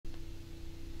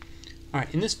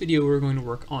Alright, in this video we're going to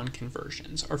work on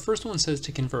conversions. Our first one says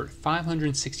to convert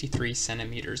 563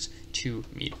 centimeters to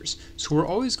meters. So we're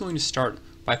always going to start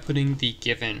by putting the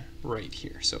given right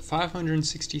here. So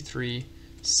 563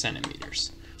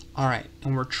 centimeters. Alright,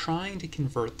 and we're trying to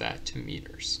convert that to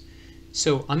meters.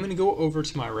 So I'm going to go over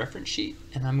to my reference sheet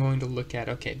and I'm going to look at,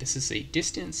 okay, this is a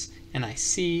distance, and I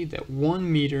see that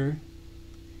 1 meter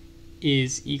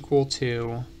is equal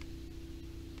to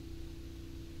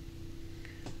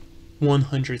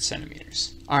 100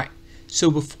 centimeters. Alright,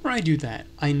 so before I do that,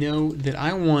 I know that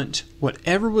I want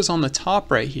whatever was on the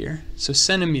top right here, so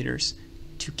centimeters,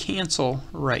 to cancel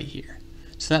right here.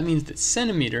 So that means that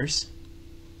centimeters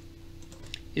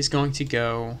is going to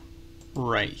go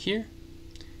right here,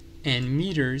 and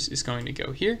meters is going to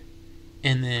go here,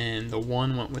 and then the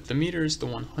 1 went with the meters, the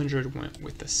 100 went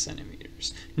with the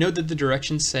centimeters. Note that the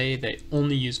directions say that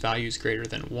only use values greater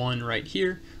than 1 right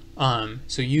here,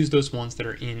 so use those ones that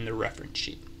are in the reference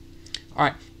sheet.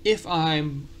 Alright, if I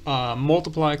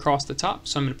multiply across the top,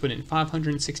 so I'm going to put in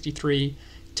 563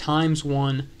 times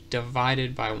 1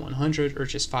 divided by 100, or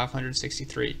just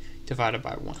 563 divided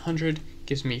by 100,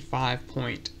 gives me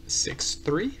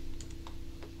 5.63.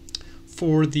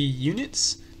 For the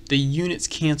units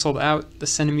canceled out, the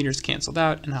centimeters canceled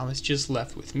out, and I was just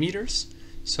left with meters.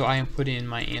 So I am putting in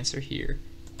my answer here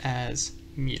as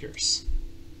meters.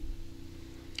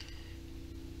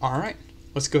 Alright,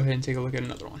 let's go ahead and take a look at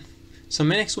another one. So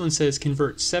my next one says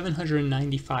convert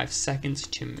 795 seconds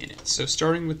to minutes. So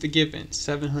starting with the given,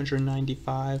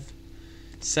 795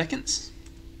 seconds.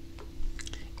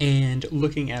 And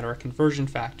looking at our conversion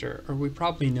factor, or we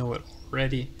probably know it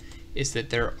already, is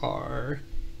that there are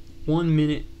 1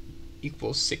 minute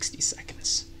equals 60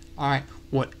 seconds. Alright,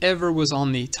 whatever was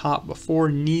on the top before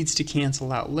needs to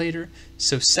cancel out later.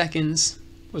 So seconds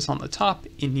was on the top,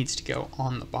 it needs to go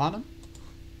on the bottom.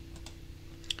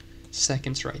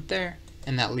 Seconds right there,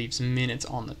 and that leaves minutes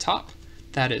on the top.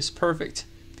 That is perfect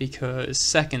because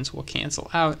seconds will cancel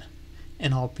out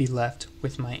and I'll be left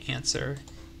with my answer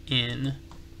in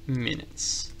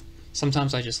minutes.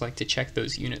 Sometimes I just like to check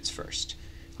those units first.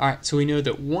 Alright, so we know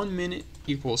that 1 minute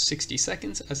equals 60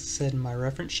 seconds, as I said in my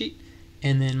reference sheet,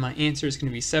 and then my answer is going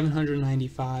to be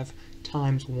 795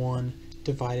 times 1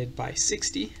 divided by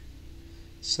 60.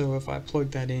 So if I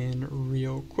plug that in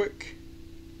real quick,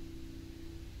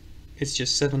 it's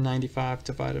just 795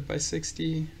 divided by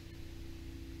 60,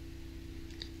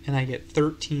 and I get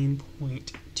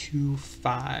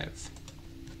 13.25.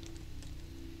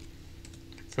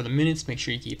 For the minutes, make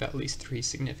sure you keep at least 3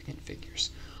 significant figures.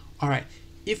 Alright,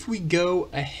 if we go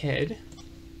ahead,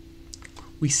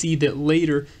 we see that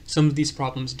later some of these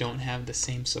problems don't have the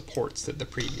same supports that the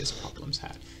previous problems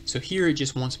had. So here it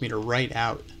just wants me to write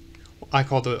out, I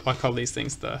call these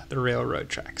things the railroad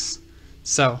tracks.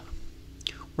 So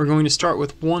we're going to start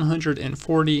with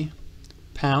 140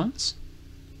 pounds,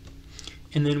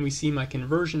 and then we see my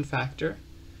conversion factor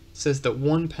says that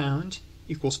 1 pound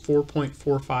equals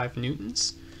 4.45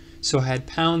 newtons. So I had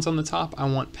pounds on the top, I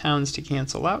want pounds to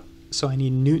cancel out, so I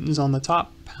need newtons on the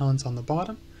top, pounds on the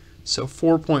bottom. So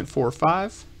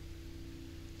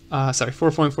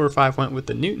 4.45 went with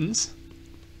the newtons,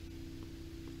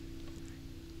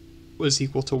 was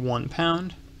equal to 1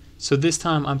 pound. So this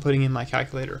time I'm putting in my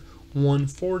calculator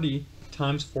 140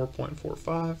 times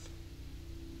 4.45,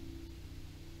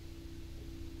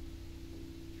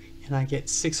 and I get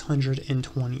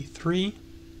 623.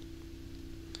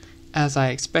 As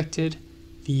I expected,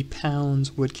 the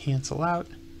pounds would cancel out,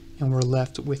 and we're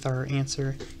left with our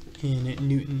answer in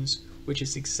newtons, which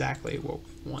is exactly what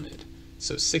we wanted.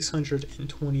 So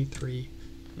 623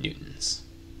 newtons.